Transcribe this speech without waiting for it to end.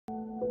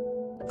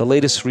The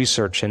latest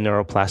research in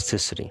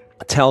neuroplasticity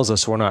tells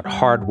us we're not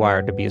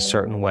hardwired to be a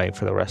certain way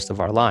for the rest of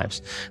our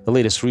lives. The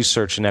latest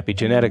research in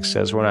epigenetics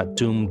says we're not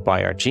doomed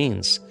by our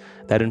genes,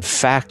 that in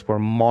fact we're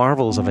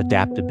marvels of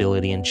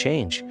adaptability and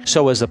change.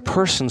 So as a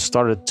person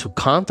started to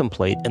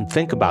contemplate and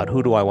think about,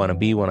 who do I want to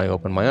be when I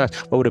open my eyes?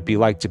 What would it be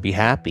like to be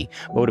happy?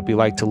 What would it be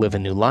like to live a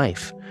new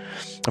life?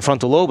 The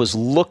frontal lobe is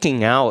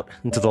looking out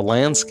into the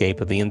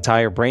landscape of the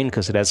entire brain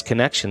because it has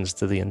connections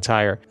to the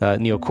entire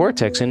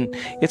neocortex, and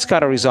it's got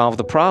to resolve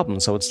the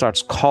problem. So it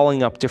starts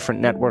calling up different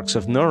networks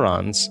of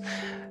neurons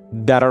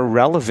that are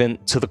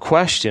relevant to the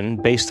question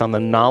based on the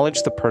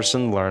knowledge the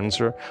person learns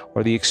or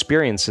the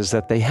experiences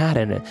that they had,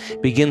 and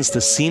it begins to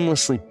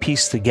seamlessly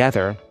piece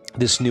together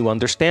this new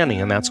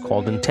understanding, and that's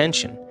called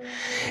intention.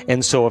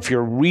 And so if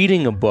you're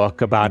reading a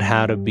book about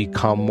how to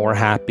become more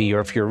happy, or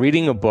if you're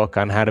reading a book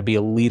on how to be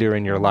a leader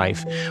in your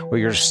life, or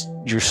you're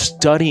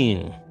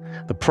studying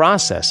the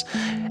process,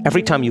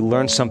 every time you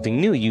learn something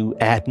new, you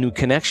add new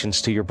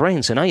connections to your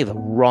brain. So now you have the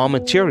raw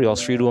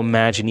materials for you to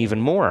imagine even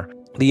more.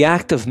 The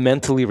act of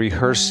mentally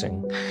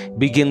rehearsing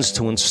begins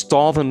to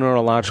install the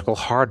neurological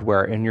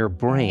hardware in your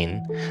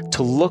brain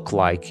to look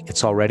like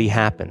it's already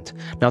happened.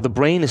 Now, the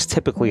brain is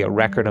typically a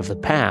record of the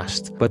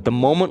past, but the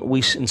moment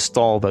we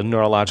install the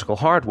neurological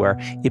hardware,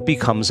 it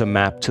becomes a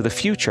map to the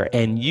future.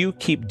 And you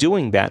keep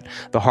doing that,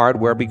 the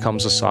hardware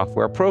becomes a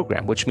software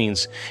program, which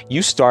means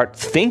you start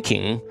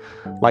thinking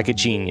like a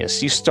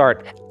genius. You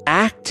start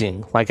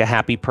acting like a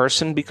happy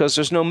person because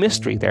there's no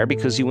mystery there,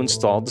 because you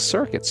installed the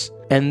circuits.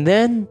 And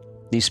then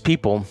these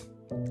people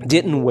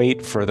didn't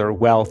wait for their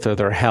wealth or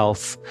their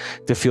health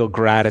to feel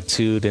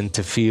gratitude and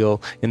to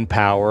feel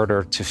empowered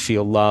or to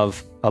feel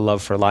love, a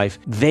love for life.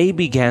 They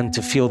began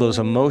to feel those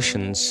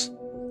emotions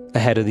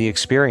ahead of the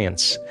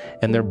experience.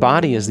 And their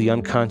body, as the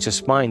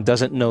unconscious mind,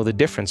 doesn't know the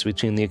difference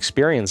between the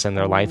experience in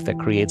their life that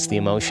creates the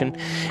emotion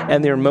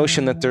and their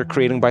emotion that they're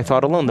creating by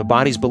thought alone. The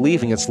body's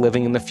believing it's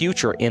living in the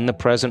future, in the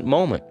present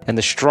moment. And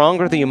the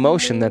stronger the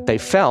emotion that they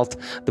felt,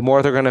 the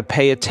more they're going to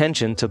pay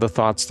attention to the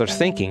thoughts they're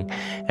thinking.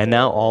 And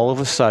now all of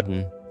a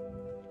sudden,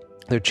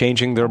 they're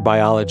changing their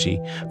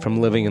biology from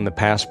living in the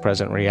past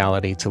present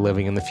reality to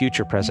living in the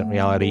future present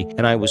reality.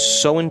 And I was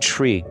so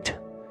intrigued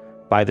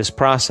by this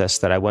process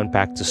that I went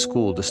back to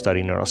school to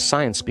study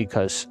neuroscience,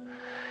 because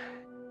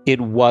it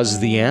was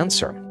the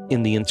answer.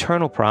 In the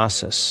internal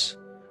process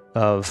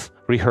of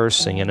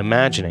rehearsing and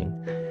imagining,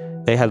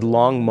 they had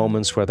long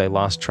moments where they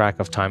lost track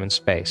of time and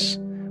space,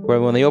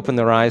 where when they opened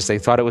their eyes, they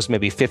thought it was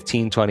maybe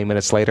 15, 20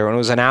 minutes later, and it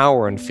was an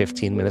hour and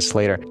 15 minutes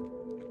later.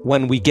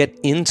 When we get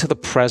into the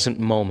present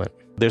moment,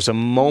 there's a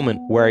moment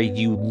where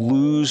you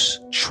lose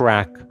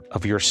track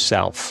of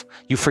yourself.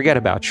 You forget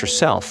about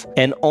yourself.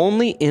 And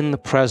only in the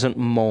present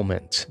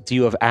moment do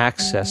you have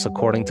access,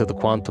 according to the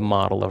quantum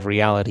model of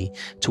reality,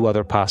 to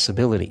other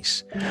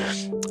possibilities.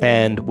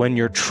 And when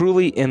you're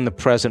truly in the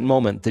present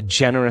moment, the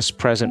generous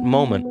present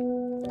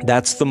moment,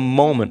 that's the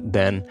moment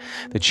then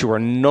that you are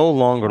no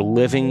longer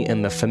living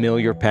in the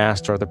familiar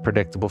past or the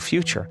predictable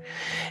future.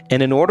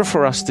 And in order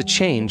for us to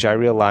change, I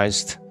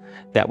realized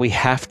that we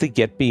have to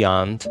get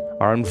beyond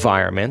our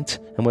environment.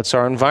 And what's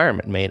our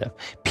environment made of?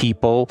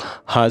 People,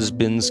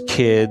 husbands,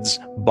 kids,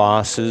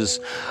 bosses,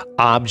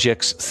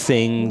 objects,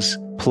 things,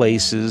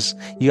 places.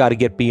 You got to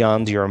get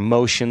beyond your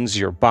emotions,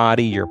 your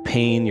body, your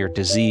pain, your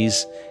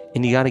disease.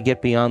 And you got to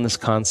get beyond this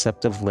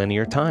concept of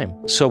linear time.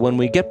 So when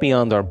we get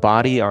beyond our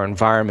body, our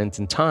environment,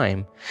 and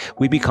time,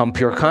 we become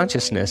pure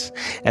consciousness.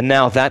 And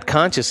now that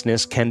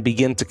consciousness can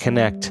begin to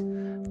connect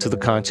to the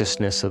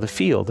consciousness of the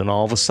field. And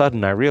all of a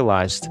sudden I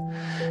realized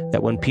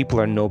that when people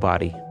are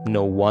nobody,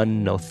 no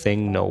one, no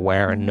thing, no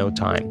where, and no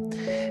time,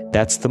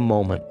 that's the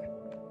moment.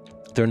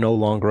 They're no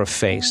longer a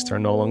face, they're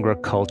no longer a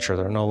culture,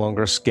 they're no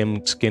longer a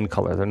skin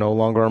color, they're no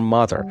longer a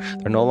mother,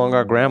 they're no longer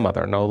a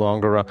grandmother, no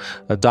longer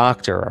a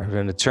doctor or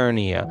an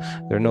attorney,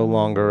 they're no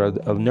longer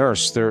a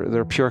nurse,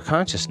 they're pure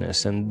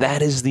consciousness. And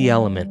that is the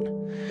element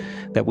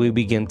that we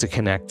begin to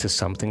connect to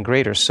something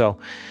greater. So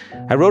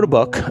I wrote a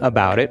book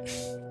about it.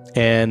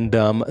 And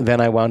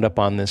then I wound up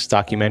on this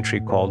documentary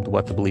called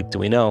What the Bleep Do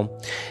We Know?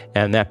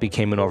 And that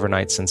became an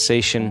overnight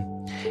sensation.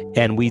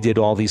 And we did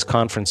all these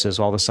conferences,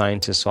 all the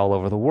scientists all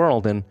over the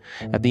world. And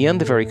at the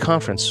end of every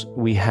conference,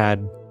 we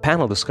had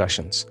panel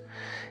discussions.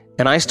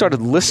 And I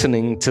started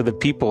listening to the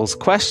people's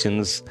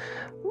questions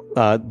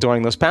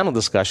during those panel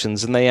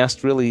discussions. And they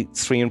asked really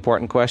three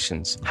important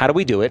questions. How do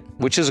we do it?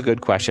 Which is a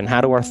good question.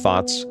 How do our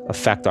thoughts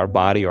affect our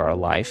body or our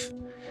life?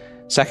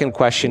 Second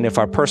question, if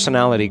our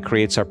personality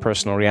creates our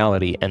personal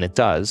reality, and it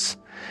does,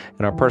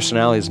 and our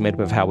personality is made up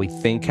of how we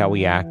think, how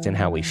we act, and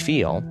how we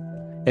feel,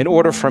 in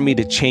order for me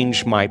to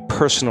change my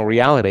personal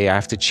reality, I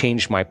have to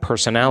change my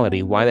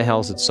personality. Why the hell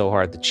is it so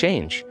hard to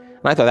change?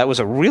 And I thought that was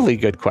a really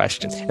good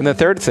question. And the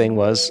third thing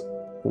was,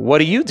 what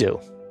do you do?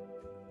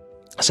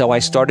 So I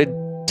started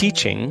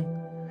teaching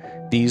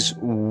these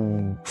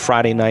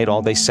Friday night,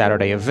 all day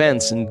Saturday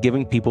events and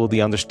giving people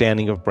the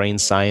understanding of brain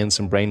science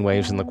and brain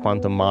waves and the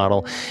quantum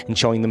model, and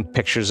showing them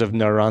pictures of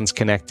neurons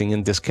connecting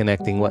and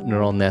disconnecting, what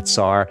neural nets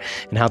are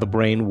and how the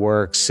brain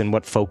works and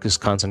what focus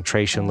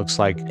concentration looks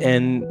like,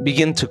 and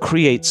begin to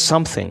create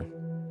something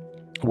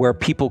where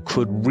people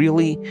could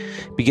really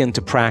begin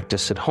to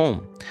practice at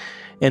home.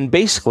 And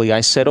basically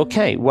I said,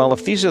 okay, well,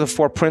 if these are the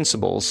 4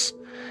 principles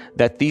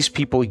that these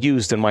people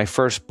used in my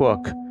first book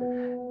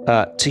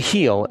to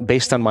heal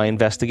based on my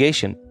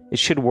investigation, it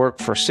should work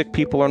for sick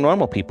people or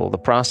normal people. The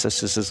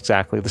process is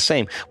exactly the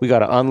same. We got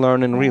to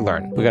unlearn and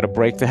relearn. We got to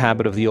break the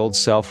habit of the old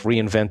self,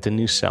 reinvent a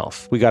new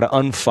self. We got to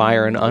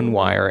unfire and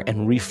unwire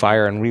and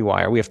refire and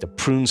rewire. We have to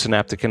prune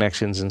synaptic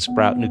connections and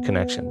sprout new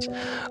connections.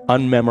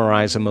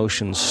 Unmemorize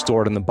emotions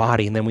stored in the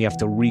body, and then we have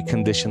to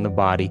recondition the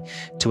body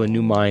to a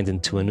new mind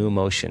and to a new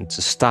emotion,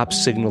 to stop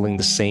signaling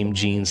the same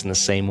genes in the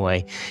same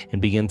way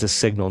and begin to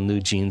signal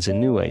new genes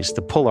in new ways,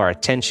 to pull our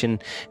attention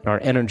and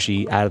our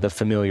energy out of the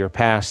familiar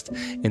past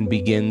and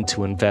begin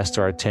to invest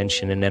our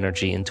attention and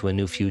energy into a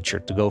new future,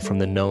 to go from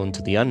the known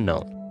to the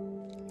unknown.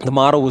 The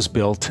model was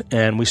built,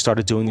 and we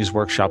started doing these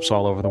workshops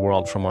all over the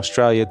world, from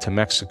Australia to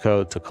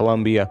Mexico to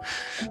Colombia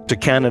to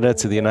Canada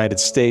to the United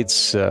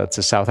States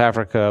to South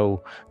Africa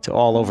to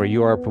all over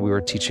Europe. We were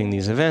teaching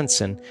these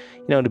events, and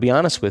to be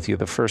honest with you,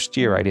 the first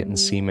year I didn't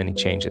see many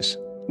changes.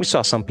 We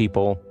saw some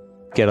people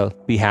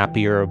be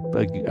happier,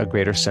 a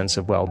greater sense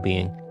of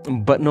well-being,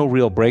 but no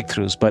real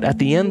breakthroughs. But at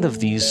the end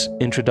of these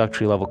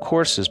introductory level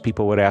courses,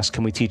 people would ask,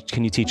 can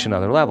you teach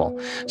another level?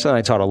 So then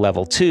I taught a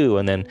level 2,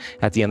 and then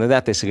at the end of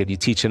that, they said, could you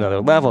teach another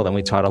level? Then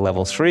we taught a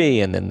level 3,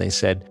 and then they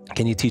said,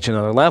 can you teach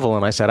another level?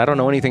 And I said, I don't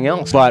know anything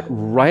else. But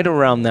right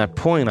around that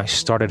point, I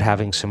started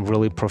having some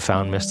really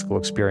profound mystical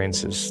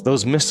experiences.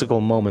 Those mystical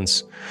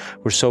moments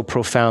were so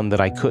profound that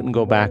I couldn't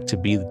go back to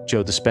be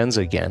Joe Dispenza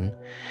again.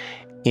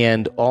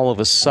 And all of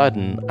a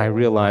sudden, I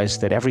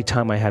realized that every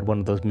time I had one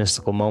of those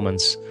mystical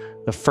moments,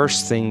 the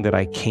first thing that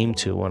I came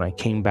to when I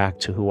came back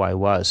to who I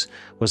was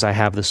I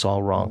have this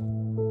all wrong.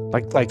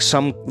 Like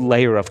some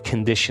layer of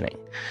conditioning,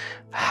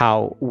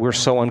 how we're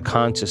so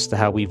unconscious to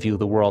how we view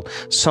the world.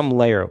 Some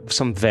layer,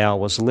 some veil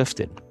was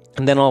lifted.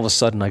 And then all of a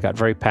sudden, I got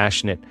very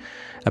passionate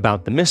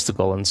about the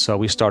mystical. And so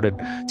we started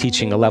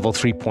teaching a level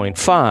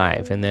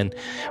 3.5. And then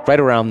right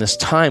around this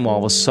time, all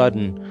of a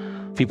sudden,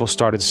 people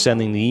started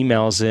sending the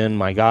emails in.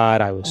 My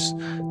God, I was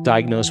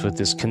diagnosed with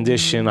this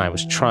condition. I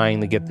was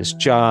trying to get this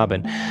job,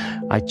 and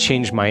I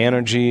changed my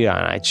energy, and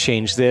I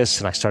changed this,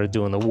 and I started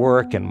doing the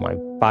work, and my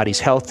body's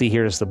healthy.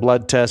 Here's the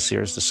blood tests,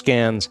 here's the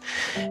scans.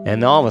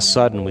 And all of a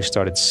sudden, we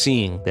started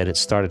seeing that it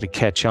started to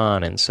catch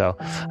on. And so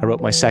I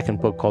wrote my second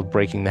book called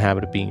Breaking the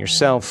Habit of Being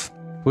Yourself.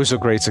 It was a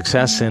great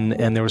success, and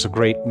there was a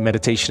great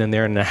meditation in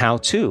there and a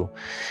how-to.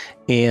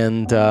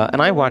 And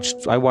I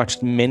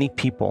watched many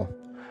people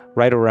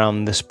right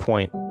around this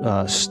point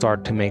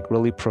start to make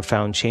really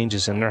profound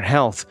changes in their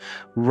health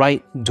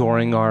right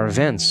during our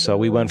events. So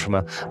we went from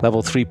a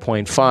level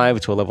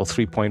 3.5 to a level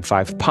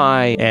 3.5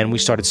 pi, and we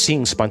started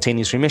seeing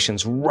spontaneous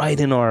remissions right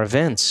in our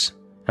events.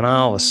 And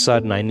all of a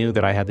sudden, I knew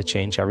that I had to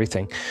change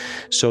everything.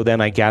 So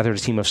then I gathered a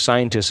team of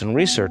scientists and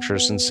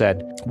researchers and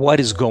said, what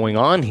is going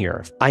on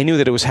here? I knew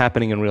that it was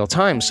happening in real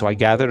time. So I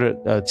gathered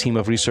a team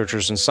of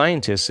researchers and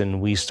scientists,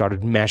 and we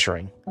started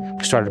measuring.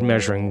 We started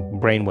measuring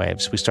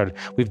brainwaves.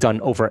 We've done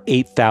over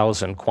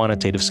 8,000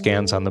 quantitative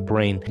scans on the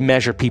brain,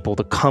 measure people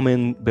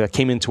that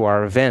came into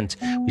our event.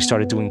 We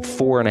started doing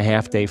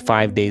 4.5 day,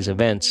 5 days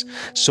events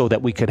so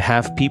that we could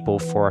have people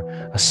for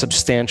a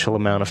substantial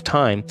amount of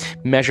time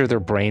measure their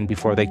brain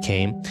before they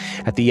came.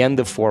 At the end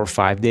of 4 or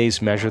 5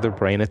 days, measure their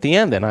brain at the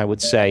end. And I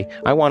would say,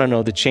 I want to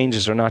know the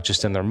changes are not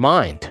just in their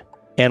mind.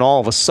 And all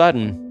of a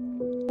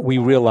sudden, we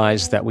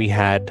realized that we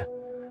had,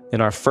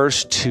 in our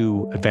first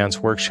 2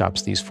 advanced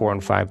workshops, these 4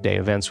 and 5 day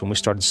events, when we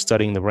started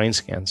studying the brain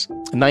scans,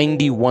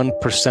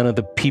 91% of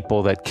the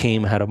people that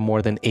came had a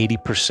more than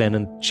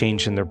 80%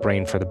 change in their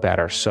brain for the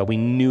better. So we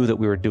knew that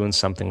we were doing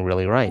something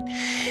really right.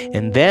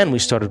 And then we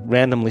started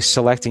randomly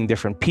selecting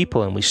different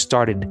people, and we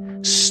started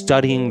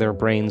studying their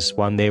brains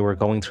when they were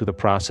going through the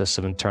process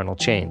of internal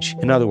change.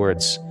 In other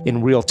words,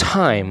 in real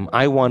time,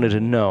 I wanted to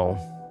know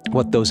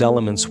what those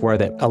elements were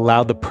that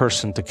allowed the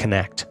person to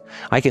connect.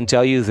 I can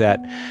tell you that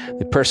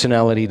the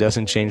personality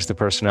doesn't change the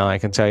personality. I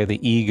can tell you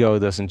the ego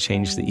doesn't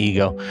change the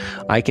ego.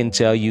 I can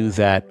tell you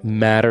that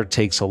matter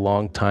takes a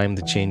long time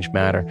to change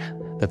matter,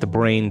 that the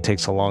brain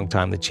takes a long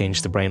time to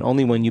change the brain.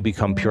 Only when you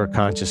become pure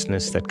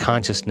consciousness, that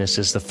consciousness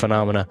is the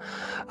phenomena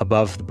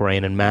above the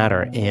brain and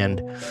matter.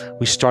 And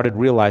we started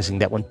realizing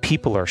that when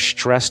people are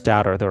stressed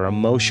out or they're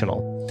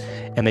emotional,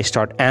 and they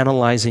start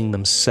analyzing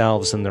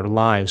themselves and their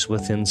lives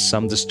within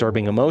some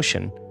disturbing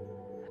emotion,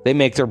 they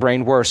make their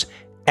brain worse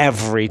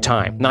every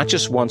time, not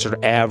just once or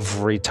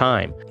every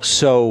time.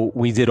 So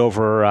we did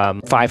over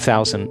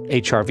 5,000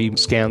 HRV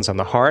scans on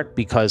the heart,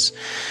 because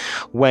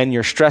when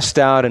you're stressed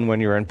out and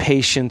when you're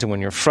impatient and when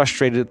you're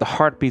frustrated, the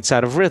heart beats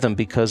out of rhythm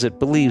because it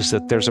believes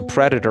that there's a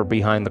predator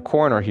behind the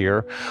corner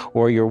here,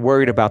 or you're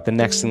worried about the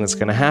next thing that's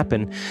going to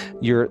happen.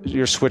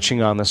 You're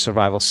switching on the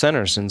survival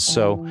centers. And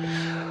so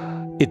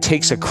It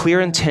takes a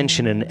clear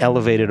intention and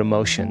elevated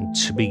emotion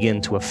to begin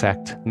to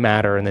affect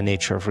matter and the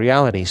nature of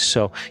reality.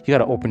 So you got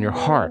to open your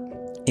heart.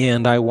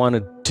 And I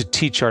wanted to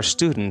teach our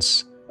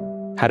students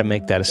how to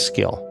make that a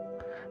skill.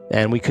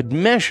 And we could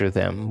measure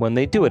them when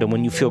they do it. And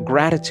when you feel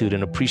gratitude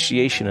and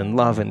appreciation and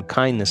love and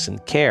kindness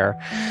and care,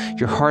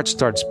 your heart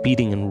starts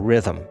beating in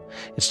rhythm.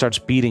 It starts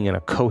beating in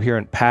a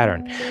coherent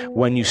pattern.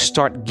 When you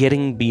start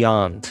getting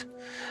beyond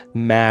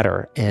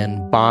matter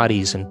and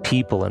bodies and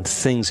people and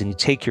things, and you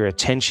take your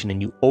attention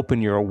and you open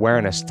your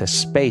awareness to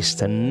space,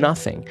 to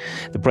nothing,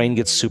 the brain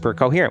gets super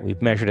coherent.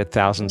 We've measured it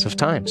thousands of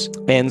times.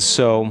 And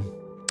so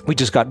we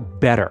just got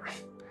better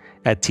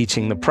at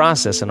teaching the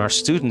process, and our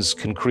students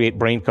can create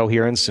brain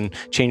coherence and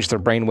change their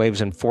brain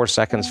waves in 4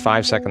 seconds,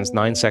 5 seconds,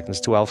 9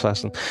 seconds, 12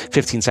 seconds,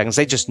 15 seconds.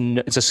 They just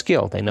know, it's a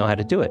skill. They know how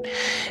to do it.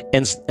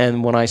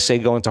 And when I say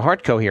go into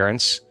heart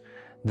coherence,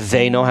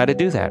 they know how to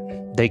do that.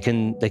 They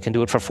can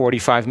do it for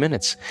 45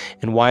 minutes.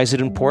 And why is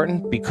it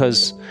important?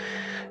 Because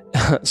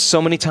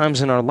so many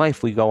times in our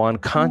life we go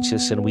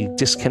unconscious and we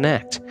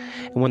disconnect.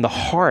 And when the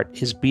heart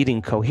is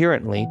beating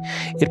coherently,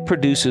 it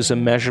produces a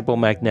measurable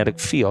magnetic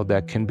field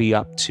that can be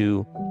up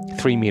to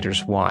 3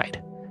 meters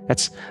wide.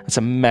 That's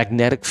a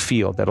magnetic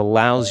field that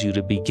allows you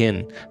to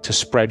begin to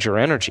spread your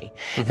energy.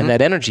 And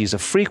that energy is a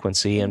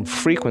frequency, and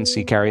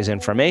frequency carries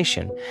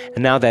information.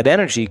 And now that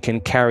energy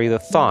can carry the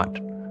thought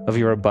of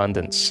your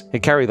abundance.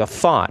 It carry the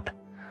thought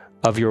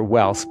of your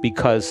wealth,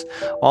 because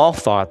all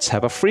thoughts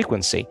have a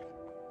frequency.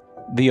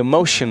 The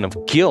emotion of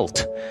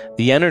guilt,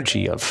 the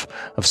energy of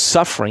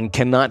suffering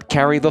cannot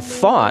carry the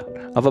thought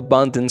of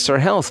abundance or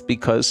health,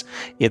 because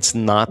it's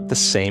not the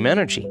same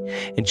energy.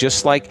 And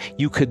just like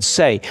you could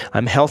say,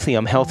 I'm healthy,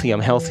 I'm healthy, I'm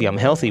healthy, I'm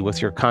healthy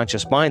with your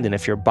conscious mind, and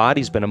if your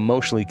body's been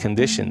emotionally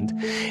conditioned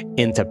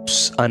into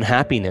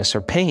unhappiness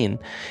or pain,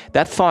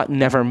 that thought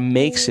never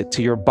makes it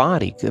to your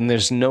body, and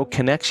there's no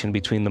connection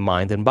between the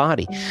mind and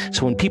body.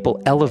 So when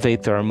people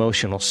elevate their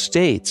emotional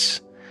states,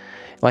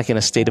 like in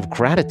a state of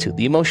gratitude,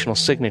 the emotional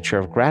signature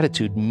of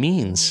gratitude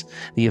means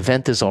the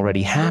event has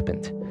already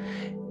happened.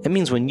 It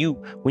means when you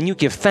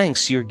give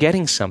thanks, you're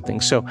getting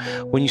something. So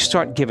when you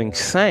start giving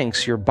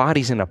thanks, your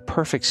body's in a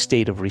perfect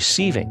state of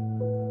receiving.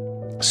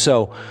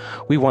 So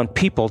we want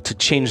people to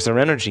change their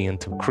energy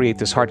and to create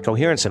this heart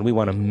coherence, and we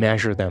want to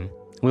measure them.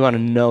 We want to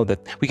know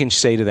that we can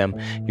say to them,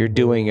 you're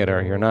doing it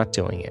or you're not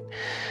doing it.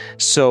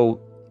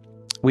 So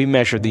we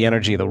measured the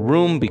energy of the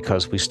room,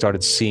 because we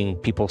started seeing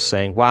people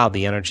saying, wow,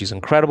 the energy is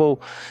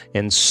incredible.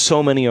 And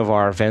so many of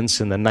our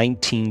events in the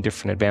 19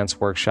 different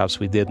advanced workshops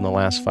we did in the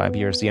last 5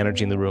 years, the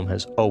energy in the room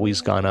has always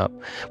gone up.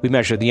 We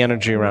measured the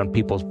energy around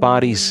people's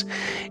bodies.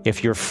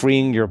 If you're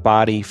freeing your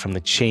body from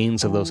the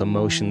chains of those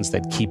emotions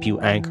that keep you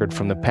anchored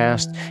from the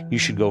past, you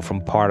should go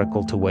from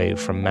particle to wave,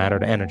 from matter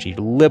to energy,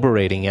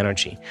 liberating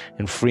energy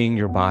and freeing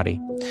your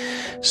body.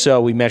 So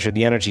we measured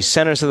the energy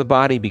centers of the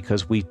body,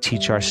 because we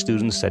teach our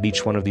students that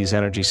each one of these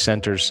energy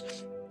centers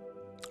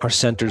are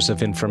centers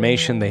of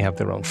information. They have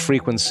their own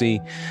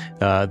frequency,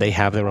 they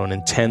have their own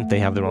intent, they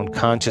have their own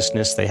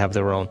consciousness, they have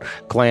their own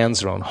glands,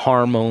 their own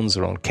hormones,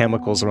 their own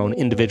chemicals, their own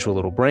individual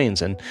little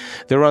brains, and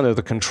they're under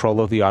the control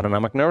of the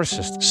autonomic nervous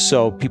system.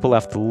 So people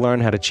have to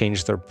learn how to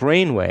change their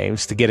brain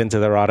waves to get into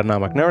their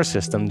autonomic nervous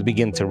system to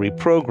begin to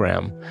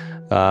reprogram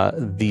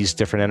these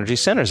different energy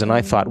centers. And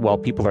I thought, well,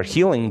 people are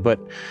healing, but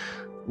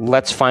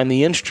let's find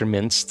the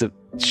instruments to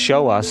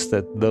show us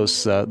that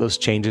those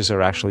changes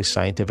are actually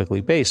scientifically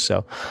based.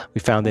 So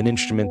we found an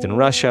instrument in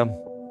Russia,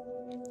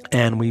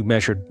 and we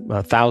measured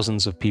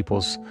thousands of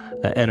people's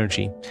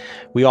energy.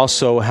 We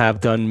also have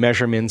done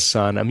measurements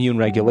on immune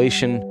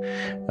regulation,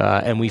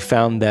 and we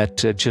found that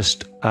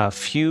just a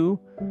few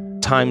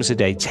times a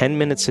day, 10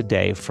 minutes a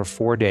day for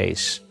 4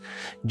 days,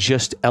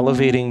 just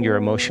elevating your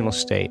emotional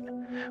state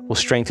will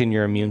strengthen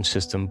your immune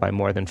system by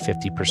more than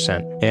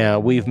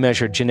 50%. We've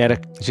measured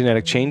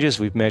genetic changes.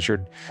 We've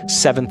measured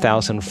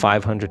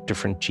 7,500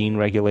 different gene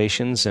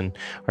regulations, and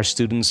our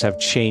students have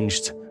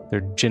changed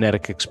their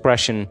genetic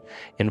expression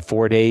in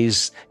 4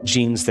 days.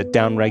 Genes that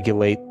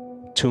downregulate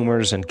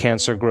tumors and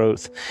cancer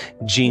growth,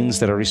 genes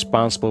that are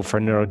responsible for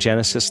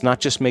neurogenesis, not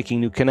just making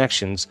new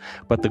connections,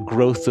 but the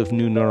growth of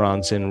new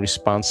neurons in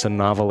response to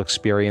novel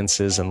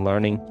experiences and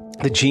learning.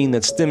 The gene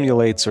that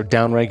stimulates or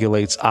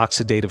downregulates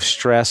oxidative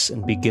stress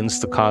and begins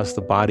to cause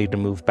the body to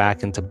move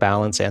back into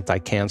balance,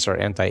 anti-cancer,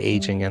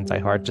 anti-aging,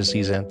 anti-heart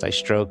disease,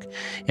 anti-stroke,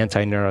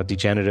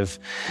 anti-neurodegenerative.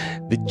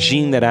 The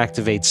gene that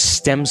activates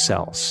stem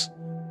cells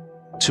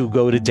to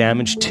go to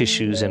damaged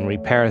tissues and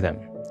repair them.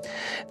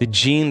 The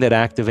gene that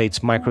activates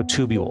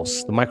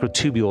microtubules. The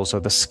microtubules are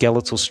the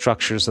skeletal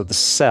structures of the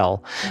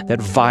cell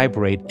that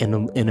vibrate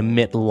and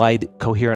emit light coherent